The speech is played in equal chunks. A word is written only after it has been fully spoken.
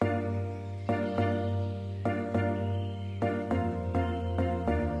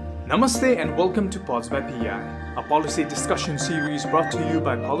Namaste and welcome to Pods by PI, a policy discussion series brought to you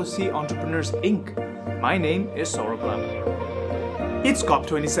by Policy Entrepreneurs Inc. My name is Saurabh Lam. It's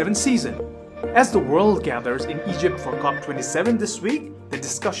COP27 season. As the world gathers in Egypt for COP27 this week, the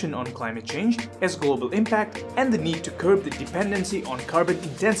discussion on climate change, its global impact, and the need to curb the dependency on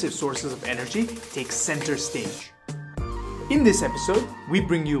carbon-intensive sources of energy takes center stage. In this episode, we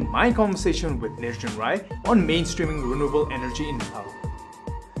bring you my conversation with Nirjan on mainstreaming renewable energy in Nepal.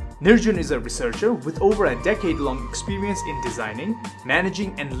 Nirjan is a researcher with over a decade-long experience in designing,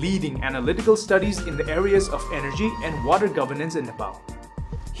 managing, and leading analytical studies in the areas of energy and water governance in Nepal.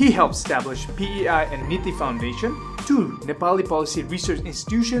 He helped establish PEI and NITI Foundation, two Nepali policy research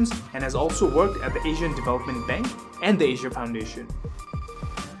institutions, and has also worked at the Asian Development Bank and the Asia Foundation.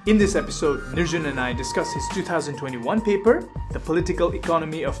 In this episode, Nirjan and I discuss his 2021 paper, The Political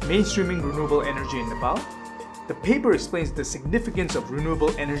Economy of Mainstreaming Renewable Energy in Nepal. The paper explains the significance of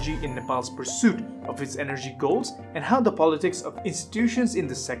renewable energy in Nepal's pursuit of its energy goals and how the politics of institutions in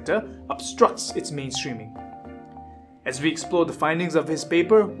the sector obstructs its mainstreaming. As we explore the findings of his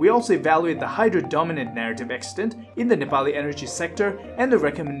paper, we also evaluate the hydro-dominant narrative extant in the Nepali energy sector and the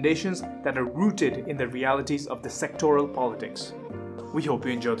recommendations that are rooted in the realities of the sectoral politics. We hope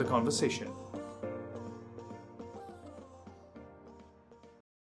you enjoy the conversation.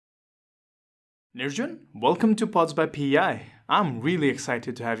 Nirjan, welcome to Pods by PEI. I'm really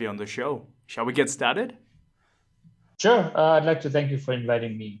excited to have you on the show. Shall we get started? Sure. I'd like to thank you for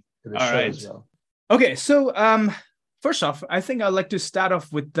inviting me to the show as well. Okay, so first off, I think I'd like to start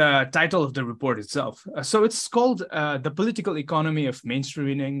off with the title of the report itself. So it's called The Political Economy of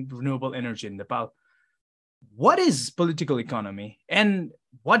Mainstreaming Renewable Energy in Nepal. What is political economy and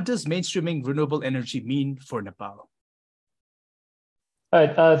what does mainstreaming renewable energy mean for Nepal? All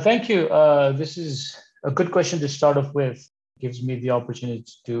right. Thank you. This is a good question to start off with. It gives me the opportunity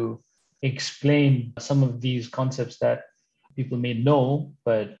to explain some of these concepts that people may know,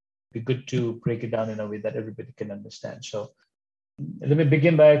 but it'd be good to break it down in a way that everybody can understand. So let me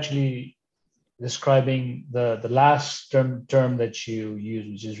begin by actually describing the last term that you use,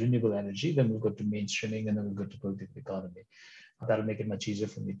 which is renewable energy. Then we'll go to mainstreaming, and then we'll go to political economy. That'll make it much easier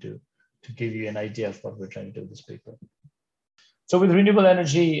for me to give you an idea of what we're trying to do with this paper. So with renewable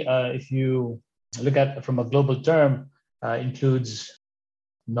energy, if you look at it from a global term, includes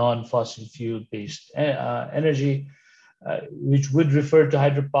non-fossil fuel-based energy, which would refer to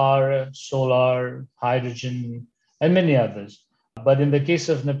hydropower, solar, hydrogen, and many others. But in the case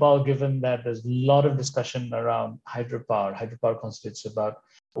of Nepal, given that there's a lot of discussion around hydropower constitutes about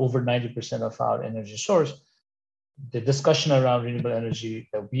over 90% of our energy source, the discussion around renewable energy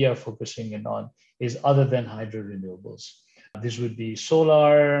that we are focusing in on is other than hydro renewables. This would be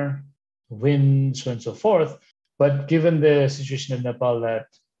solar, wind, so on and so forth. But given the situation in Nepal that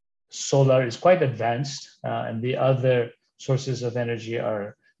solar is quite advanced and the other sources of energy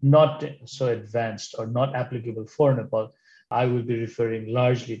are not so advanced or not applicable for Nepal, I will be referring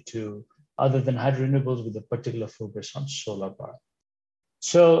largely to other than hydro renewables with a particular focus on solar power.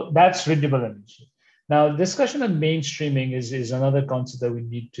 So that's renewable energy. Now, discussion on mainstreaming is another concept that we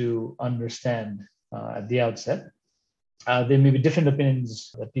need to understand at the outset. There may be different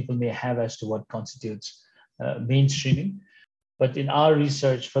opinions that people may have as to what constitutes mainstreaming. But in our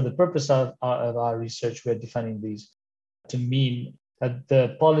research, for the purpose of our research, we're defining these to mean that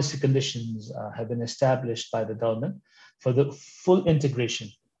the policy conditions have been established by the government for the full integration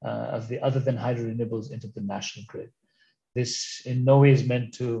of the other than hydro renewables into the national grid. This in no way is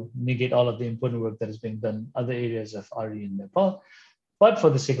meant to negate all of the important work that is being done in other areas of RE in Nepal. But for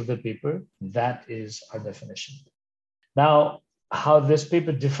the sake of the paper, that is our definition. Now, how this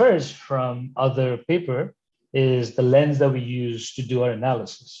paper differs from other paper is the lens that we use to do our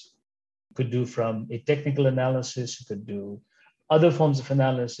analysis. We could do from a technical analysis, we could do other forms of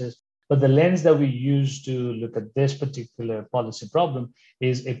analysis, but the lens that we use to look at this particular policy problem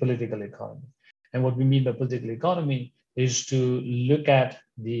is a political economy. And what we mean by political economy is to look at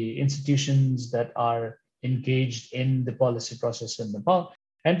the institutions that are engaged in the policy process in Nepal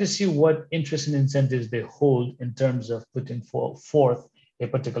and to see what interests and incentives they hold in terms of putting forth a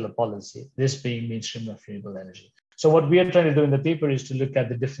particular policy, this being mainstream of renewable energy. So what we are trying to do in the paper is to look at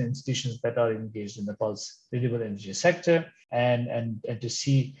the different institutions that are engaged in Nepal's renewable energy sector and to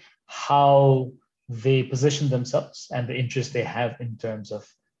see how they position themselves and the interest they have in terms of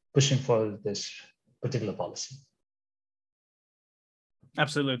pushing forward this particular policy.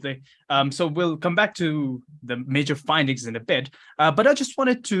 Absolutely. So we'll come back to the major findings in a bit, but I just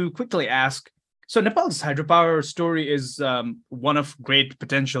wanted to quickly ask, so Nepal's hydropower story is one of great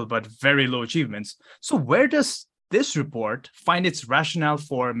potential, but very low achievements. So where does this report find its rationale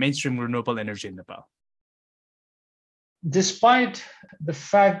for mainstream renewable energy in Nepal? Despite the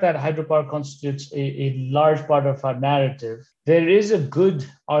fact that hydropower constitutes a large part of our narrative, there is a good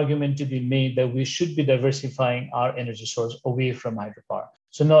argument to be made that we should be diversifying our energy source away from hydropower.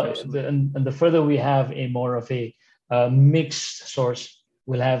 So, and the further we have a more of a mixed source,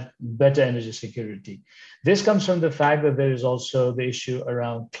 we'll have better energy security. This comes from the fact that there is also the issue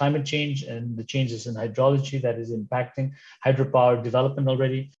around climate change and the changes in hydrology that is impacting hydropower development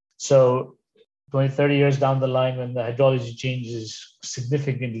already. So 20, 30 years down the line, when the hydrology changes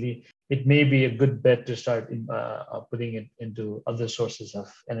significantly, it may be a good bet to start putting it into other sources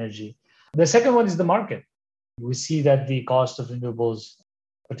of energy. The second one is the market. We see that the cost of renewables,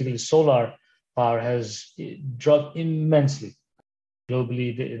 particularly solar power, has dropped immensely.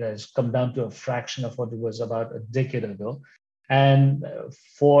 Globally, it has come down to a fraction of what it was about a decade ago. And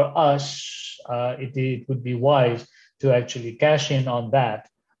for us, it would be wise to actually cash in on that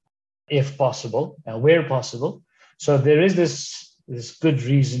if possible, and where possible. So there is this good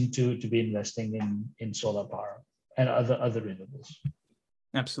reason to be investing in solar power and other renewables.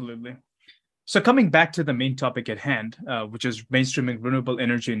 Absolutely. So coming back to the main topic at hand, which is mainstreaming renewable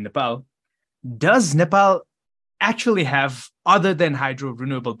energy in Nepal, does Nepal actually have other than hydro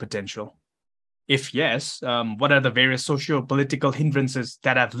renewable potential? If yes, what are the various socio-political hindrances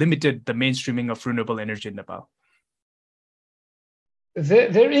that have limited the mainstreaming of renewable energy in Nepal?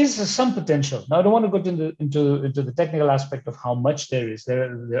 There is some potential. Now, I don't want to go into the technical aspect of how much there is.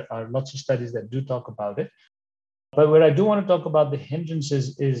 There are lots of studies that do talk about it. But what I do want to talk about the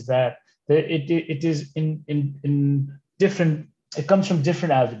hindrances is that it is in different, it comes from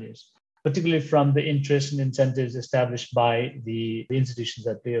different avenues, particularly from the interests and incentives established by the institutions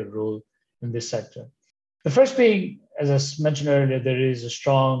that play a role in this sector. The first being, as I mentioned earlier, there is a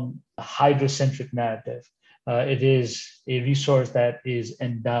strong hydrocentric narrative. It is a resource that is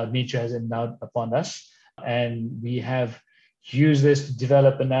endowed, nature has endowed upon us. And we have used this to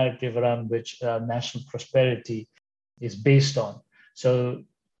develop a narrative around which national prosperity is based on. So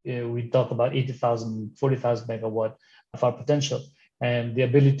we talk about 80,000, 40,000 megawatt of our potential. And the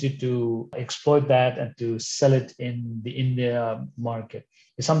ability to exploit that and to sell it in the India market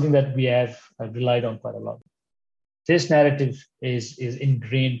is something that we have relied on quite a lot. This narrative is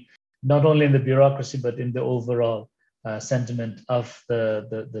ingrained not only in the bureaucracy, but in the overall sentiment of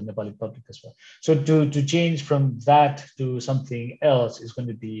the Nepali public as well. So to change from that to something else is going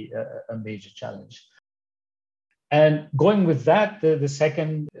to be a major challenge. And going with that, the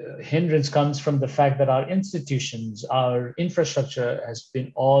second hindrance comes from the fact that our institutions, our infrastructure has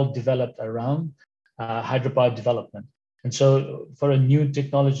been all developed around hydropower development. And so for a new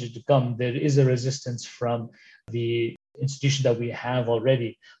technology to come, there is a resistance from the institutions that we have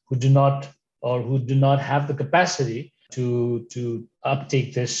already who do not have the capacity to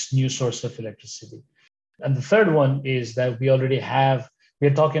uptake this new source of electricity. And the third one is that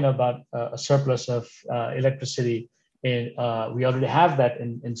we're talking about a surplus of electricity. We already have that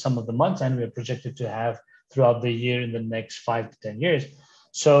in some of the months, and we're projected to have throughout the year in the next 5 to 10 years.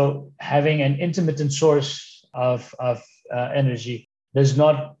 So having an intermittent source of energy does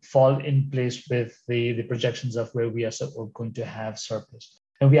not fall in place with the projections of where we are going to have surplus.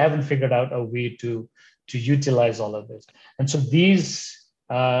 And we haven't figured out a way to utilize all of this. And so these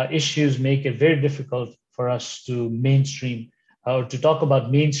issues make it very difficult for us to mainstream or to talk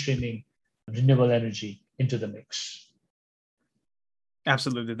about mainstreaming renewable energy into the mix.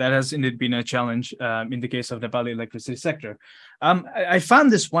 Absolutely. That has indeed been a challenge in the case of Nepali electricity sector. I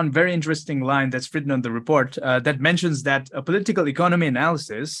found this one very interesting line that's written on the report that mentions that a political economy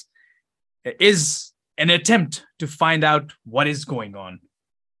analysis is an attempt to find out what is going on.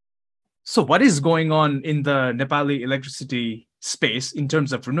 So what is going on in the Nepali electricity space in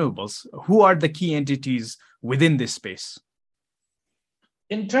terms of renewables? Who are the key entities within this space?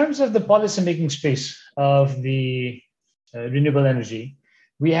 In terms of the policymaking space of the renewable energy,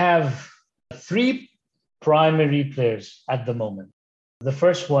 we have 3 primary players at the moment. The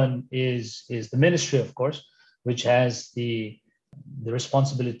first one is the ministry, of course, which has the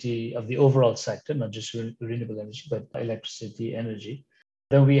responsibility of the overall sector, not just renewable energy, but electricity, energy.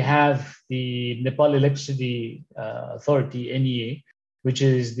 Then we have the Nepal Electricity Authority, NEA, which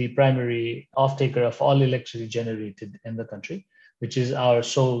is the primary off-taker of all electricity generated in the country, which is our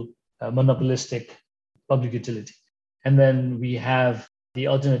sole monopolistic public utility. And then we have the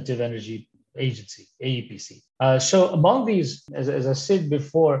Alternative Energy Agency, AEPC. So among these, as I said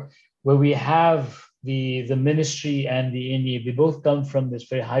before, where we have the ministry and the NEA, they both come from this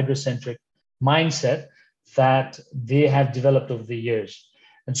very hydrocentric mindset that they have developed over the years.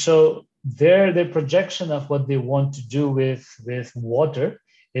 And so their projection of what they want to do with water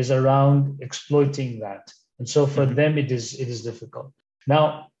is around exploiting that. And so for them, it is difficult.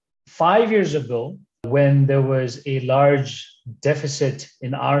 Now, 5 years ago, when there was a large deficit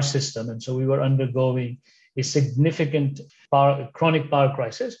in our system, and so we were undergoing a significant chronic power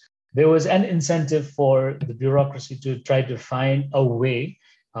crisis, there was an incentive for the bureaucracy to try to find a way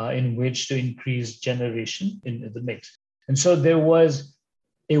in which to increase generation in the mix. And so there was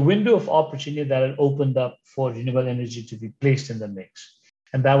a window of opportunity that had opened up for renewable energy to be placed in the mix.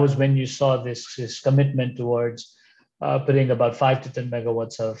 And that was when you saw this commitment towards putting about 5 to 10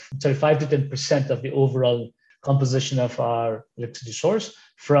 megawatts 5 to 10% of the overall composition of our electricity source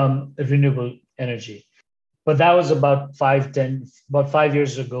from renewable energy. But that was about 5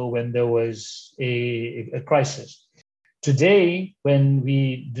 years ago when there was a crisis. Today, when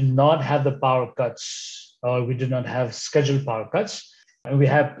we do not have the power cuts, or we do not have scheduled power cuts, and we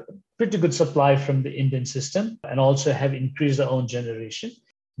have pretty good supply from the Indian system and also have increased our own generation,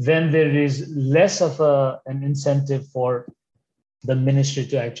 then there is less of an incentive for the ministry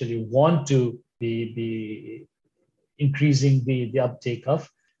to actually want to be increasing the uptake of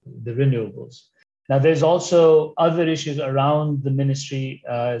the renewables. Now, there's also other issues around the ministry's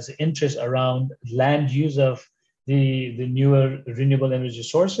interest around land use of the newer renewable energy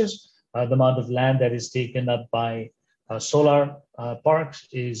sources. The amount of land that is taken up by solar parks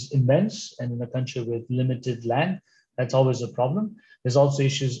is immense, and in a country with limited land, that's always a problem. There's also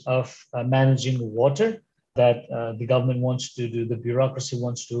issues of managing water that the government wants to do, the bureaucracy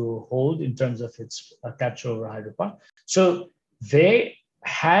wants to hold in terms of its capture over hydropower. So they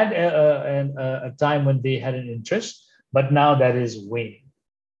had a time when they had an interest, but now that is waning.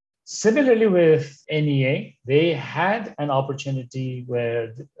 Similarly with NEA, they had an opportunity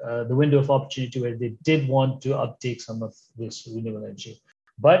where the window of opportunity where they did want to uptake some of this renewable energy.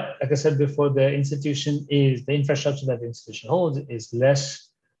 But like I said before, the infrastructure that the institution holds is less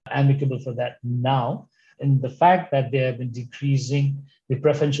amicable for that now. And the fact that they have been decreasing the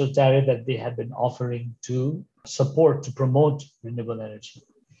preferential tariff that they have been offering to promote renewable energy.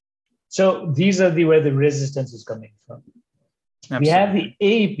 So these are where the resistance is coming from. Absolutely. We have the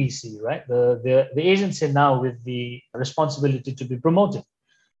AEPC, right? The agency now with the responsibility to be promoted.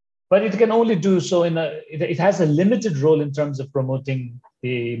 But it can only do so it has a limited role in terms of promoting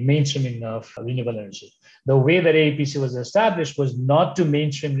the mainstreaming of renewable energy. The way that AEPC was established was not to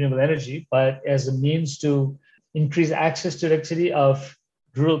mainstream renewable energy, but as a means to increase access to electricity of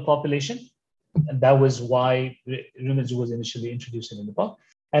rural population. And that was why renewable energy was initially introduced in Nepal.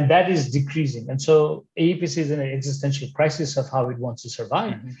 And that is decreasing. And so AEPC is in an existential crisis of how it wants to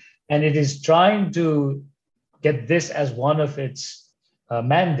survive. Mm-hmm. And it is trying to get this as one of its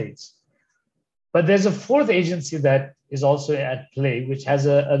mandates. But there's a fourth agency that is also at play, which has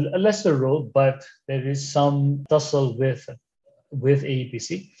a lesser role, but there is some tussle with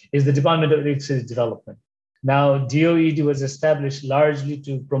AEPC, is the Department of Electricity Development. Now, DOED was established largely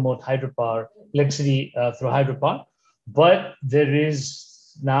to promote hydropower, electricity through hydropower, but there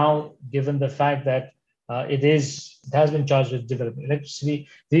is now, given the fact that it has been charged with developing electricity,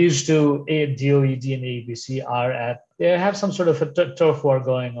 these two, DOED and AEPC, they have some sort of a turf war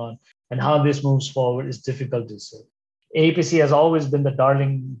going on, and how this moves forward is difficult to say. AEPC has always been the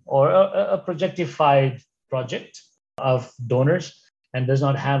darling or a projectified project of donors and does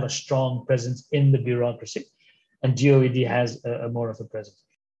not have a strong presence in the bureaucracy, and DOED has more of a presence.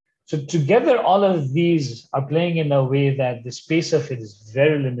 So together, all of these are playing in a way that the space of it is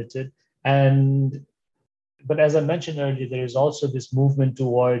very limited. But as I mentioned earlier, there is also this movement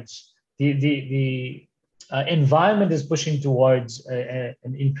towards the environment is pushing towards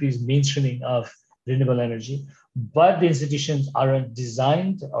an increased mainstreaming of renewable energy, but the institutions aren't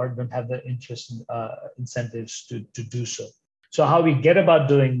designed or don't have the interest incentives to do so. So how we get about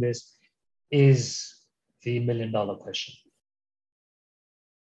doing this is the $1 million question.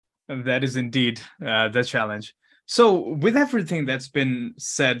 That is indeed the challenge. So with everything that's been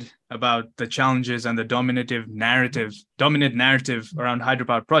said about the challenges and the dominant narrative around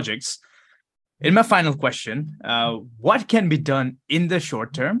hydropower projects, in my final question, what can be done in the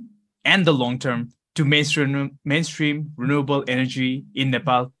short term and the long term to mainstream renewable energy in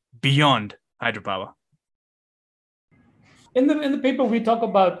Nepal beyond hydropower? In the paper, we talk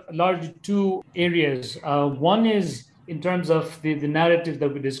about largely two areas. One is in terms of the narrative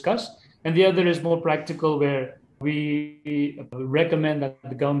that we discussed, and the other is more practical, where we recommend that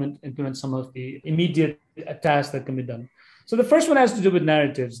the government implement some of the immediate tasks that can be done. So the first one has to do with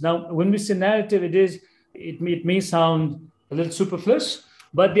narratives. Now, when we say narrative, it may sound a little superfluous,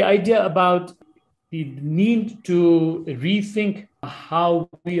 but the idea about the need to rethink how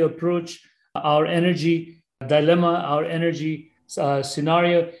we approach our energy dilemma, our energy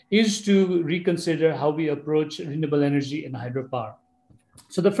scenario, is to reconsider how we approach renewable energy and hydropower.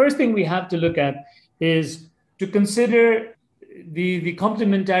 So the first thing we have to look at is to consider the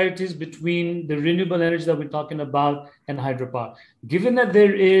complementarities between the renewable energy that we're talking about and hydropower. Given that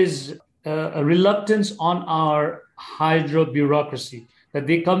there is a reluctance on our hydro bureaucracy, that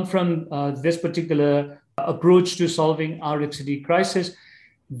they come from this particular approach to solving our electricity crisis,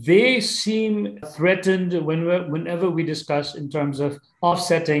 they seem threatened whenever we discuss in terms of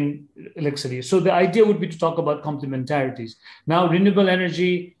offsetting electricity. So the idea would be to talk about complementarities. Now, renewable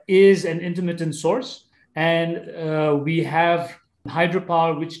energy is an intermittent source, and we have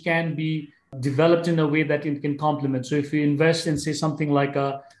hydropower which can be developed in a way that it can complement. So if we invest in, say, something like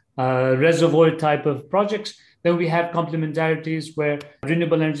a reservoir type of projects, then we have complementarities where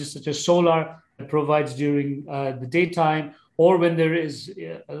renewable energy such as solar provides during the daytime, or when there is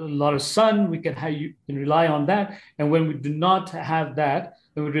a lot of sun, we can rely on that. And when we do not have that,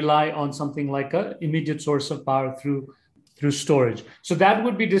 then we rely on something like an immediate source of power through storage. So that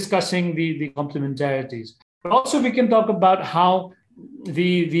would be discussing the complementarities. But also we can talk about how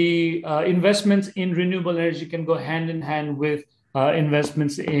the investments in renewable energy can go hand in hand with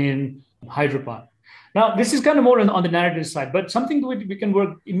investments in hydropower. Now, this is kind of more on the narrative side, but something that we can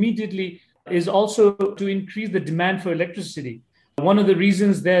work immediately is also to increase the demand for electricity. One of the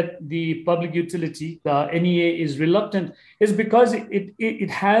reasons that the public utility, the NEA, is reluctant is because it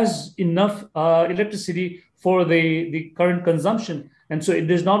has enough electricity for the current consumption. And so it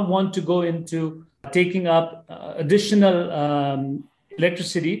does not want to go into taking up additional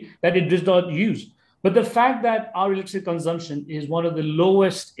electricity that it does not use. But the fact that our electricity consumption is one of the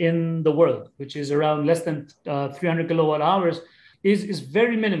lowest in the world, which is around less than 300 kilowatt hours, is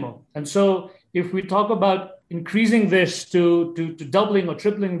very minimal. And so if we talk about increasing this to doubling or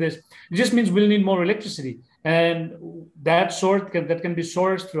tripling this, it just means we'll need more electricity. And that can be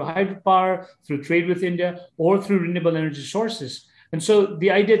sourced through hydropower, through trade with India, or through renewable energy sources. And so the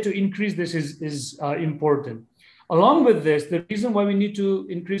idea to increase this is important. Along with this, the reason why we need to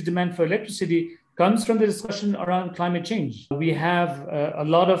increase demand for electricity comes from the discussion around climate change. We have a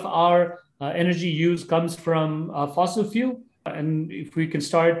lot of our energy use comes from fossil fuel. And if we can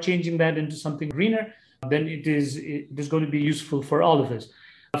start changing that into something greener, then it is going to be useful for all of us.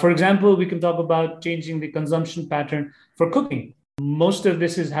 For example, we can talk about changing the consumption pattern for cooking. Most of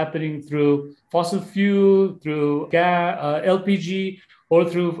this is happening through fossil fuel, through gas, LPG, or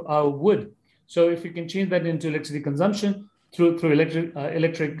through wood. So if we can change that into electricity consumption through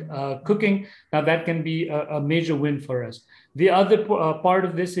electric cooking, now that can be a major win for us. The other part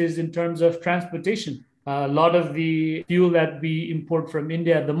of this is in terms of transportation. A lot of the fuel that we import from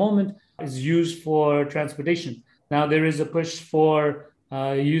India at the moment is used for transportation. Now there is a push for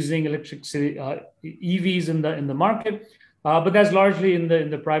using electricity EVs in the market, but that's largely in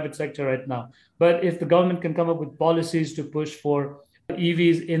the private sector right now. But if the government can come up with policies to push for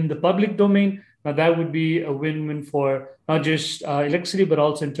EVs in the public domain, now that would be a win-win for not just electricity, but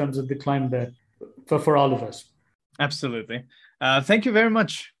also in terms of the climate for all of us. Absolutely. Thank you very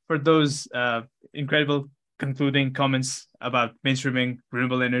much for those incredible concluding comments about mainstreaming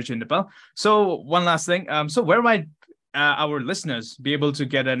renewable energy in Nepal. So one last thing. So where might our listeners be able to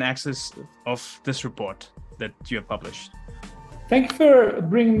get an access of this report that you have published? Thank you for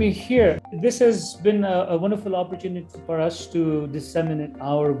bringing me here. This has been a wonderful opportunity for us to disseminate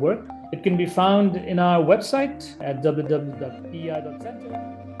our work. It can be found in our website at www.pei.center.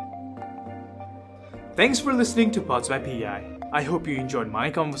 Thanks for listening to Pods by PEI. I hope you enjoyed my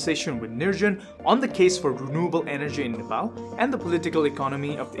conversation with Nirjan on the case for renewable energy in Nepal and the political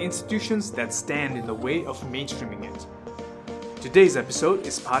economy of the institutions that stand in the way of mainstreaming it. Today's episode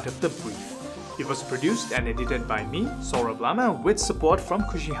is part of The Brief. It was produced and edited by me, Saurabh Lama, with support from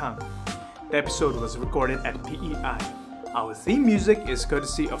Khushi Hang. The episode was recorded at PEI. Our theme music is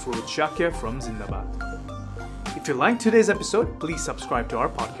courtesy of Rohit Shakya from Zindabad. If you liked today's episode, please subscribe to our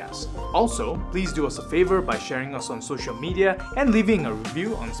podcast. Also, please do us a favor by sharing us on social media and leaving a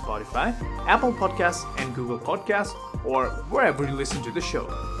review on Spotify, Apple Podcasts, and Google Podcasts, or wherever you listen to the show.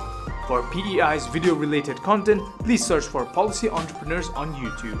 For PEI's video-related content, please search for Policy Entrepreneurs on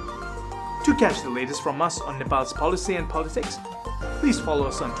YouTube. To catch the latest from us on Nepal's policy and politics, please follow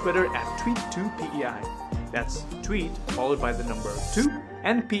us on Twitter at tweet2PEI. That's tweet followed by the number 2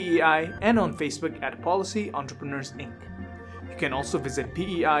 and PEI, and on Facebook at Policy Entrepreneurs Inc. You can also visit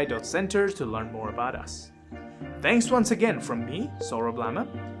pei.center to learn more about us. Thanks once again from me, Saurabh Lama.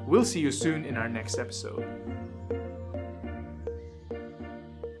 We'll see you soon in our next episode.